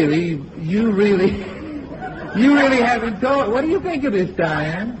really haven't told. What do you think of this,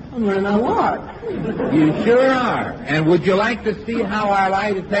 Diane? I'm running out of luck. You sure are. And would you like to see how our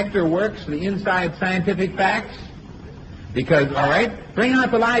lie detector works, the inside scientific facts? Because, all right, bring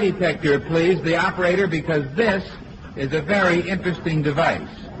out the lie detector, please, the operator, because this is a very interesting device.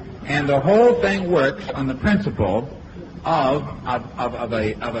 And the whole thing works on the principle of a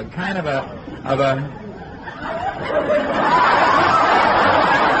kind of a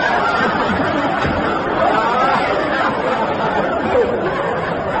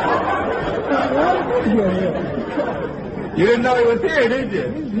You didn't know he was here, did you?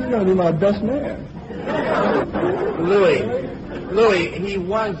 He's going to be my best man. Louis, he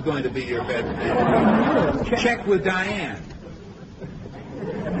was going to be your best man. Check with Diane.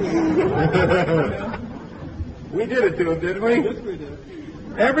 We did it to him, didn't we? Yes, we did.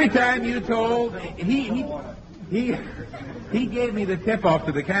 Every time you told, he gave me the tip-off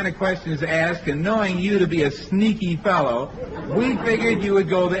to the kind of questions asked, and knowing you to be a sneaky fellow, we figured you would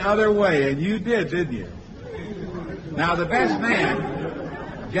go the other way, and you did, didn't you? Now, the best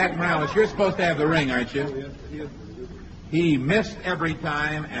man, Jack Morales, you're supposed to have the ring, aren't you? He missed every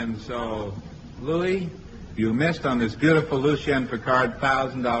time, and so, Louis, you missed on this beautiful Lucien Picard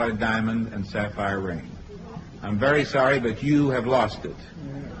 $1,000 diamond and sapphire ring. I'm very sorry, but you have lost it.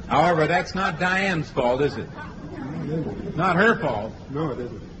 However, that's not Diane's fault, is it? Not her fault. No, it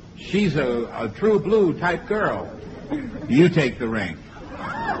isn't. She's a true blue type girl. You take the ring.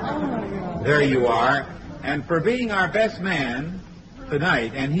 There you are. And for being our best man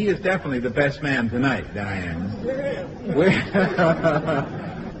tonight, and he is definitely the best man tonight, Diane,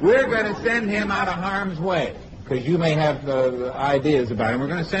 we're going to send him out of harm's way, because you may have ideas about him. We're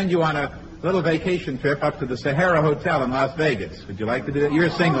going to send you on a little vacation trip up to the Sahara Hotel in Las Vegas. Would you like to do that? You're a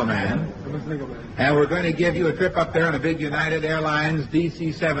single man. I'm a single man. And we're going to give you a trip up there on a big United Airlines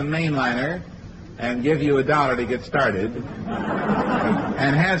DC-7 mainliner and give you $1 to get started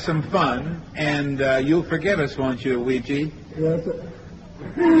and have some fun. And you'll forgive us, won't you, Luigi? Yes, sir.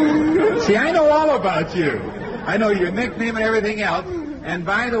 See, I know all about you. I know your nickname and everything else. And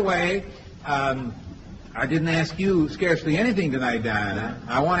by the way, I didn't ask you scarcely anything tonight, Diana.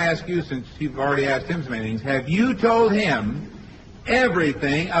 I want to ask you, since you've already asked him so many things, have you told him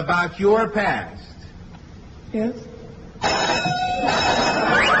everything about your past? Yes.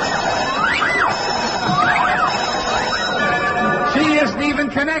 She isn't even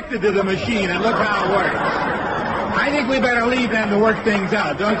connected to the machine, and look how it works. I think we better leave them to work things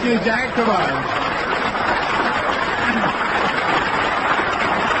out, don't you, Jack? Come on.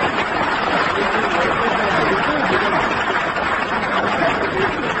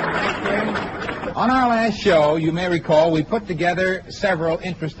 On our last show, you may recall, we put together several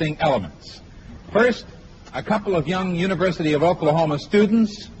interesting elements. First, a couple of young University of Oklahoma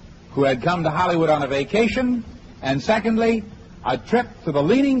students who had come to Hollywood on a vacation. And secondly, a trip to the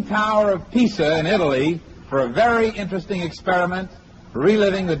Leaning Tower of Pisa in Italy for a very interesting experiment,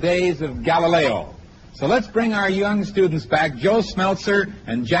 reliving the days of Galileo. So let's bring our young students back, Joe Smeltzer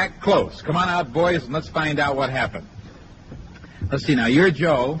and Jack Close. Come on out, boys, and let's find out what happened. Let's see now, you're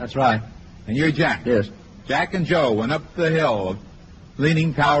Joe. That's right. And you're Jack. Yes. Jack and Joe went up the hill of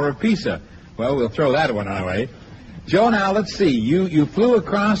Leaning Tower of Pisa. Well, we'll throw that one away. Joe, now, let's see. You flew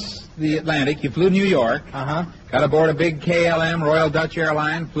across the Atlantic. You flew New York. Uh-huh. Got aboard a big KLM, Royal Dutch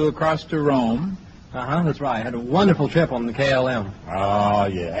Airline, flew across to Rome. Uh-huh, that's right. Had a wonderful trip on the KLM. Oh,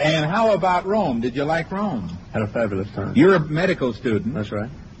 yeah. And how about Rome? Did you like Rome? Had a fabulous time. You're a medical student. That's right.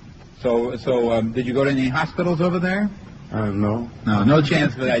 So, did you go to any hospitals over there? No. No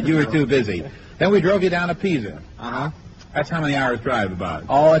chance for that. You were too busy. Then we drove you down to Pisa. Uh-huh. That's how many hours drive about?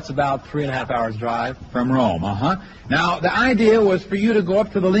 Oh, it's about 3.5 hours drive. From Rome, Now, the idea was for you to go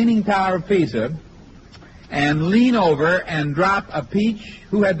up to the Leaning Tower of Pisa and lean over and drop a peach.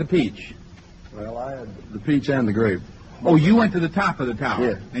 Who had the peach? Well, I had the peach and the grape. Oh, you went to the top of the tower.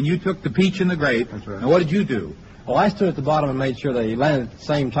 Yeah. And you took the peach and the grape. That's right. Now, what did you do? Well, I stood at the bottom and made sure they landed at the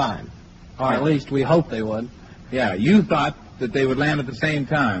same time. Or at least we hoped they would. Yeah, you thought that they would land at the same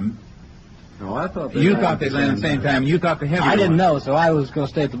time. No, I thought You thought they'd land at the same time. You thought the heavy I didn't know, so I was going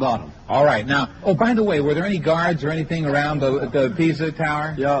to stay at the bottom. All right. Now, by the way, were there any guards or anything around the Pisa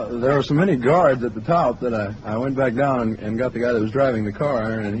Tower? Yeah, there were so many guards at the top that I went back down and got the guy that was driving the car,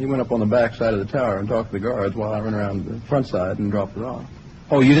 and he went up on the back side of the tower and talked to the guards while I went around the front side and dropped it off.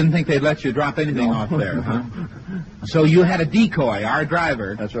 Oh, you didn't think they'd let you drop anything off there, huh? So you had a decoy, our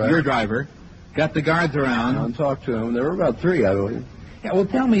driver. That's right. Your driver. Got the guards around. And talked to them. There were about 3, I believe. Yeah, well,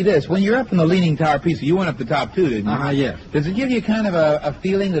 tell me this. When you're up in the Leaning Tower Pisa, you went up the top, too, didn't you? Yes. Does it give you kind of a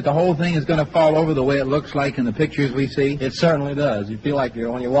feeling that the whole thing is going to fall over the way it looks like in the pictures we see? It certainly does. You feel like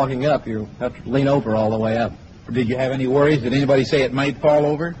when you're walking up, you have to lean over all the way up. Did you have any worries? Did anybody say it might fall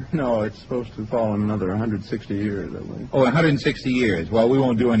over? No, it's supposed to fall in another 160 years, I believe. Oh, 160 years. Well, we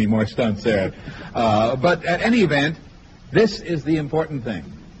won't do any more stunts there. But at any event, this is the important thing.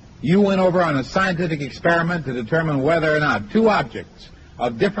 You went over on a scientific experiment to determine whether or not 2 objects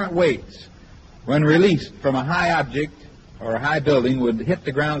of different weights, when released from a high object or a high building, would hit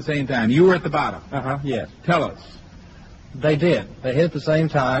the ground at the same time. You were at the bottom. Yes. Tell us. They did. They hit at the same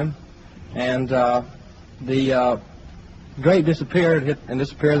time, and the grape disappeared, and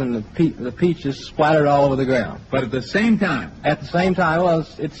the peaches splattered all over the ground. But at the same time? At the same time. Well,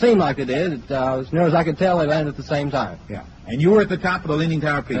 it seemed like they did. As near as I could tell, they landed at the same time. Yeah. And you were at the top of the Leaning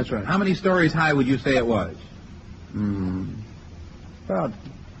Tower Pisa. That's right. How many stories high would you say it was? About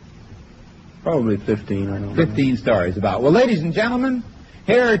probably 15, I don't know. 15 stories about. Well, ladies and gentlemen,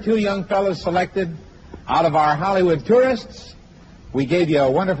 here are 2 young fellows selected out of our Hollywood tourists. We gave you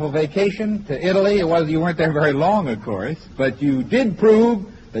a wonderful vacation to Italy. You weren't there very long, of course, but you did prove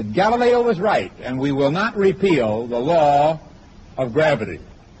that Galileo was right, and we will not repeal the law of gravity.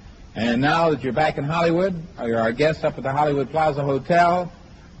 And now that you're back in Hollywood, you're our guests up at the Hollywood Plaza Hotel,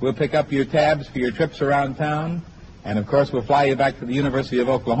 we'll pick up your tabs for your trips around town, and of course we'll fly you back to the University of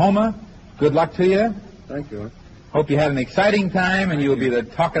Oklahoma. Good luck to you. Thank you. Hope you had an exciting time, and you'll be the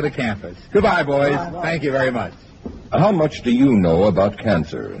talk of the campus. Goodbye, boys. Bye. Thank you very much. How much do you know about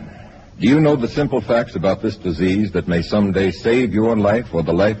cancer? Do you know the simple facts about this disease that may someday save your life or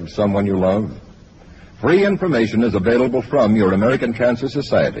the life of someone you love? Free information is available from your American Cancer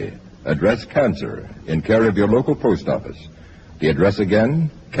Society. Address Cancer, in care of your local post office. The address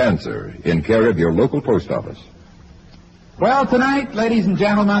again, Cancer, in care of your local post office. Well, tonight, ladies and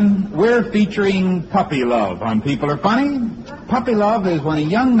gentlemen, we're featuring puppy love on People Are Funny. Puppy love is when a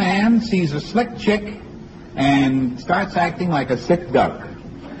young man sees a slick chick and starts acting like a sick duck.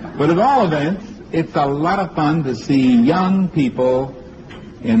 But at all events, it's a lot of fun to see young people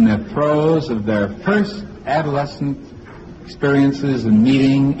in the throes of their first adolescent experiences in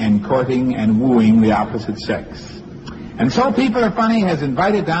meeting and courting and wooing the opposite sex. And so People Are Funny has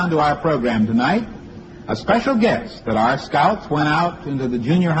invited down to our program tonight a special guest that our scouts went out into the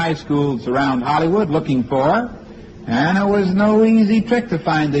junior high schools around Hollywood looking for, and it was no easy trick to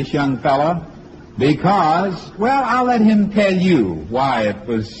find this young fella because, well, I'll let him tell you why it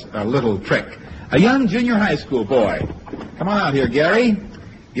was a little trick. A young junior high school boy. Come on out here, Gary.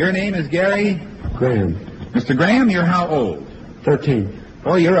 Your name is Gary? Graham. Mr. Graham, you're how old? 13.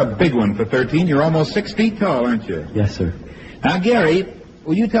 Oh, you're a big one for 13. You're almost 6 feet tall, aren't you? Yes, sir. Now, Gary,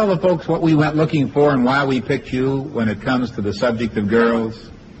 will you tell the folks what we went looking for and why we picked you when it comes to the subject of girls?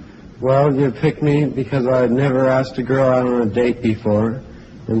 Well, you picked me because I had never asked a girl out on a date before,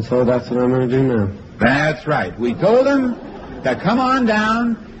 and so that's what I'm going to do now. That's right. We told him to come on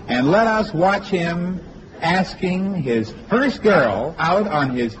down and let us watch him asking his first girl out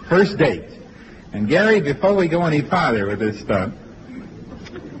on his first date. And, Gary, before we go any farther with this stunt,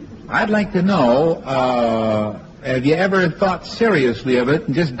 I'd like to know, have you ever thought seriously of it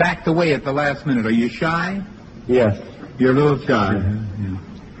and just backed away at the last minute? Are you shy? Yes. You're a little shy.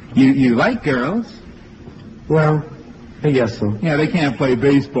 You like girls? Well, I guess so. Yeah, they can't play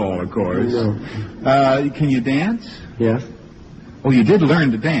baseball, of course. No. Can you dance? Yes. Oh, you did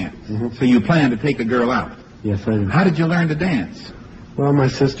learn to dance. Mm-hmm. So you plan to take a girl out. Yes, I did. How did you learn to dance? Well, my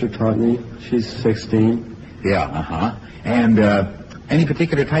sister taught me. She's 16. Yeah, And any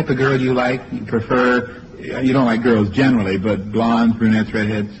particular type of girl you like? You prefer, you don't like girls generally, but blondes, brunettes,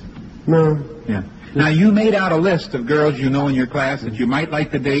 redheads? No. Yeah. Now, you made out a list of girls you know in your class that you might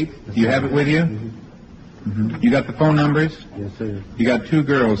like to date. Do you have it with you? Mm-hmm. You got the phone numbers? Yes, sir. You got two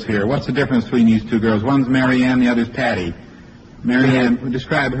girls here. What's the difference between these two girls? One's Mary Ann, the other's Patty. Mary Ann,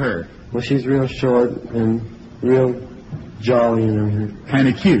 describe her. Well, she's real short and real jolly and everything. Kind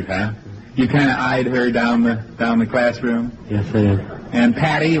of cute, huh? You kind of eyed her down the classroom? Yes, I did. And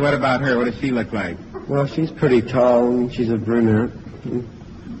Patty, what about her? What does she look like? Well, she's pretty tall and she's a brunette.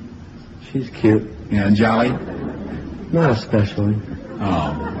 She's cute. Yeah, and jolly? Not especially.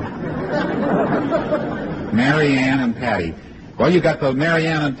 Oh. Mary Ann and Patty. Well, you got the Mary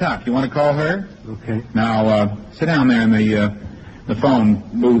Ann on top. You want to call her? Okay. Now, sit down there in the phone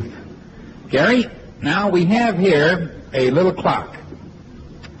booth. Gary, now we have here a little clock.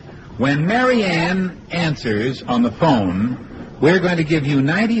 When Mary Ann answers on the phone, we're going to give you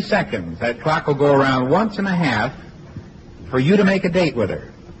 90 seconds. That clock will go around once and a half for you to make a date with her.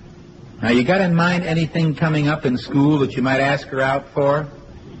 Now, you got in mind anything coming up in school that you might ask her out for?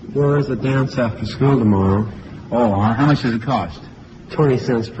 Well, there's a dance after school tomorrow. Oh, how much does it cost? 20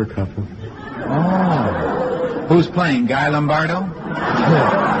 cents per couple. Oh. Who's playing, Guy Lombardo?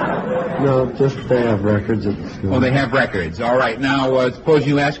 No, just they have records at the school. Oh, they have records. All right. Now, suppose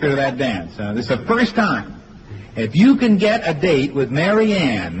you ask her to that dance. This is the first time. If you can get a date with Mary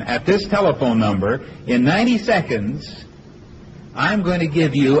Ann at this telephone number in 90 seconds, I'm going to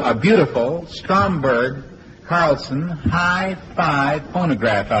give you a beautiful Stromberg Carlson high-five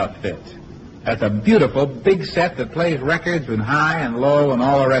phonograph outfit. That's a beautiful big set that plays records with high and low and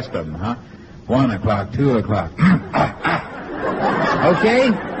all the rest of them, huh? 1 o'clock, 2 o'clock.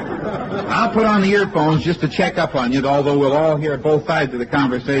 Okay? I'll put on the earphones just to check up on you, although we'll all hear both sides of the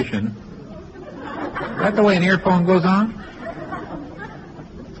conversation. Is that the way an earphone goes on?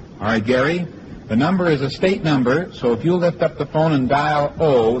 All right, Gary. The number is a state number, so if you lift up the phone and dial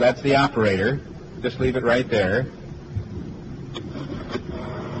O, that's the operator. Just leave it right there.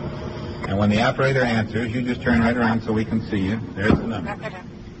 And when the operator answers, you just turn right around so we can see you. There's the number.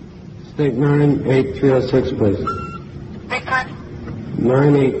 State 98306, please.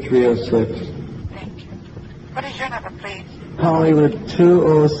 98306. Thank you. What is your number, please? Hollywood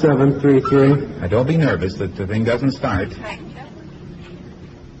 20733. Now, don't be nervous that the thing doesn't start. Thank you.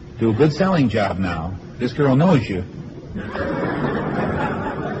 Do a good selling job now. This girl knows you.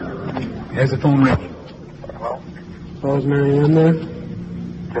 There's the phone ringing. Hello? Is Mary Ann there?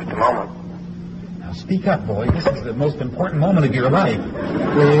 Just a moment. Now speak up, boy. This is the most important moment of your life.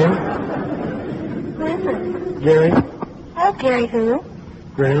 Mary Ann? Who is it? Gary? Oh, Gary who?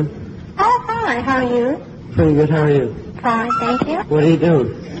 Graham? Oh, hi. How are you? Pretty good. How are you? Fine, thank you. What are you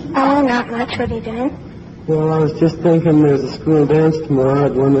doing? Oh, not much. What are you doing? Well, I was just thinking there's a school dance tomorrow.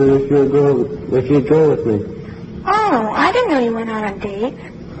 I'd wonder if you'd go with me. Oh, I didn't know you went out on dates.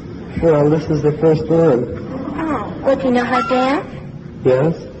 Well, this is the first one. Oh, well, do you know how to dance?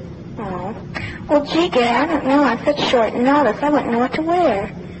 Yes? Oh. Well, gee, Gary, I don't know. I'm such short notice. I wouldn't know what to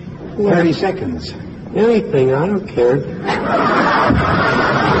wear. 30 seconds. Anything. I don't care.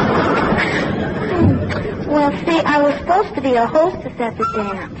 Well, see, I was supposed to be a hostess at the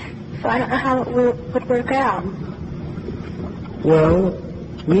dance, so I don't know how it would work out. Well,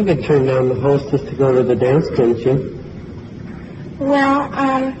 you could turn down the hostess to go to the dance, couldn't you? Well,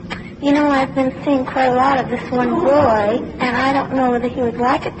 you know, I've been seeing quite a lot of this one boy, and I don't know whether he would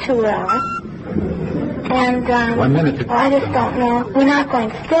like it too well. And, 1 minute. Well, I just don't know. We're not going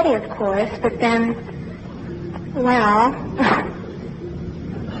steady, of course, but then, well...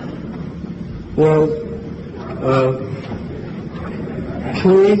 Well,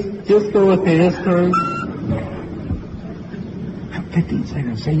 can we just go with me this time? 15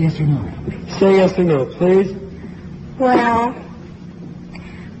 seconds. Say yes or no. Say yes or no, please. Well,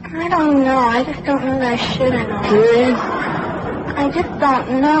 I don't know. I just don't know that I should or not. Please? I just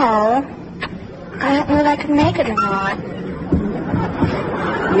don't know. I don't know that I could make it or not.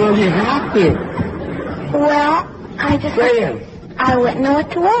 Well, you have to. Well, I just... Say yes. I wouldn't know what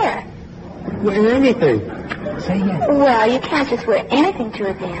to wear. Wear anything. Say yes. Well, you can't just wear anything to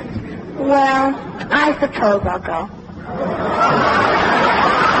a dance. Well, I suppose I'll go.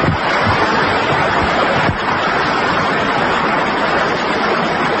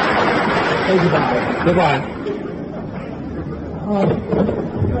 Say goodbye. Goodbye. Oh.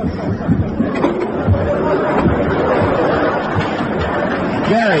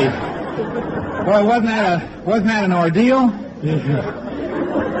 Gary, boy, wasn't that an ordeal?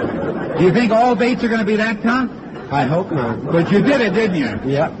 Do you think all dates are going to be that tough? I hope not. But you did it, didn't you?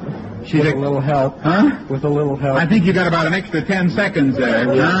 Yep. With a little help. Huh? With a little help. I think you got about an extra 10 seconds there,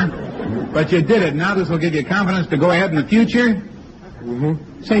 huh? But you did it. Now this will give you confidence to go ahead in the future.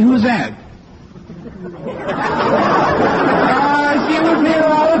 Mm-hmm. Say, who's that? She was here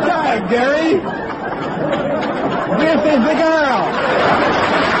all the time, Gary. This is the girl.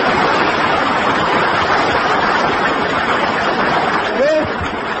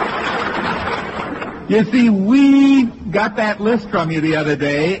 You see, we got that list from you the other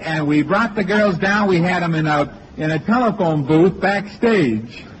day, and we brought the girls down. We had them in a telephone booth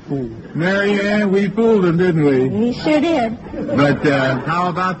backstage. Mary Ann, we fooled them, didn't we? We sure did. But how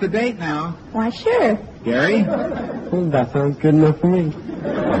about the date now? Why, sure. Gary? Well, that sounds good enough for me.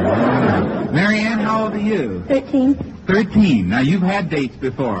 Mary Ann, how old are you? 13. 13. Now, you've had dates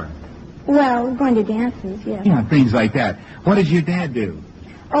before. Well, going to dances, yes. Yeah, things like that. What does your dad do?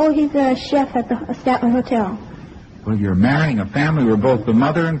 Oh, he's a chef at the Statler Hotel. Well, you're marrying a family where both the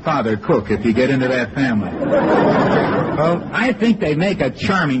mother and father cook if you get into that family. Well, I think they make a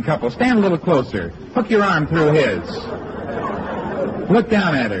charming couple. Stand a little closer. Hook your arm through his. Look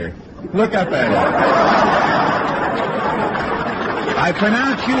down at her. Look up at her. I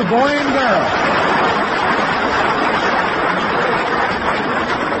pronounce you boy and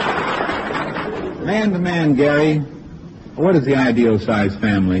girl. Man to man, Gary, what is the ideal size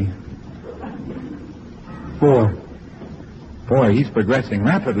family? 4. Boy, he's progressing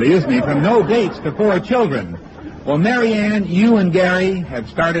rapidly, isn't he? From no dates to 4 children. Well, Mary Ann, you and Gary have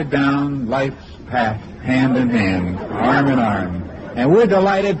started down life's path hand in hand, arm in arm. And we're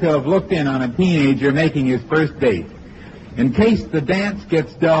delighted to have looked in on a teenager making his first date. In case the dance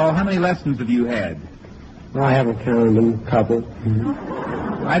gets dull, how many lessons have you had? Well, I haven't counted them. A couple.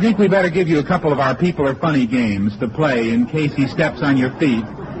 I think we better give you a couple of our People Are Funny games to play in case he steps on your feet.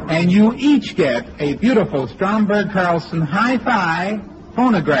 And you each get a beautiful Stromberg Carlson hi-fi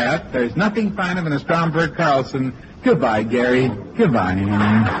phonograph. There's nothing finer than a Stromberg Carlson. Goodbye, Gary. Goodbye,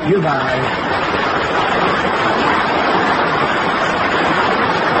 Ann. Goodbye.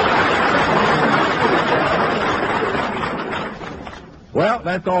 Well,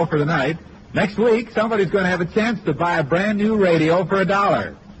 that's all for tonight. Next week, somebody's going to have a chance to buy a brand new radio for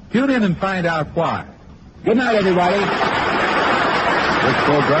 $1. Tune in and find out why. Good night, everybody. This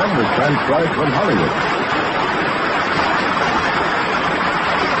program was transcribed from Hollywood.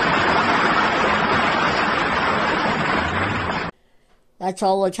 That's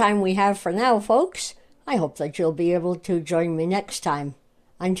all the time we have for now, folks. I hope that you'll be able to join me next time.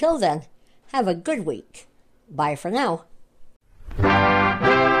 Until then, have a good week. Bye for now.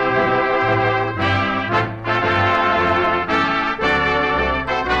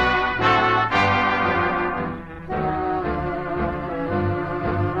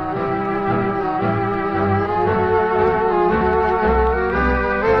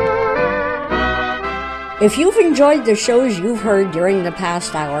 If you've enjoyed the shows you've heard during the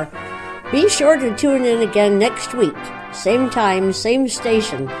past hour, be sure to tune in again next week, same time, same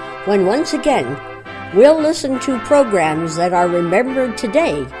station, when once again we'll listen to programs that are remembered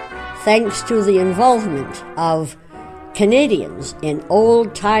today thanks to the involvement of Canadians in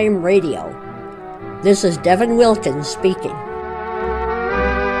old-time radio. This is Devin Wilkins speaking.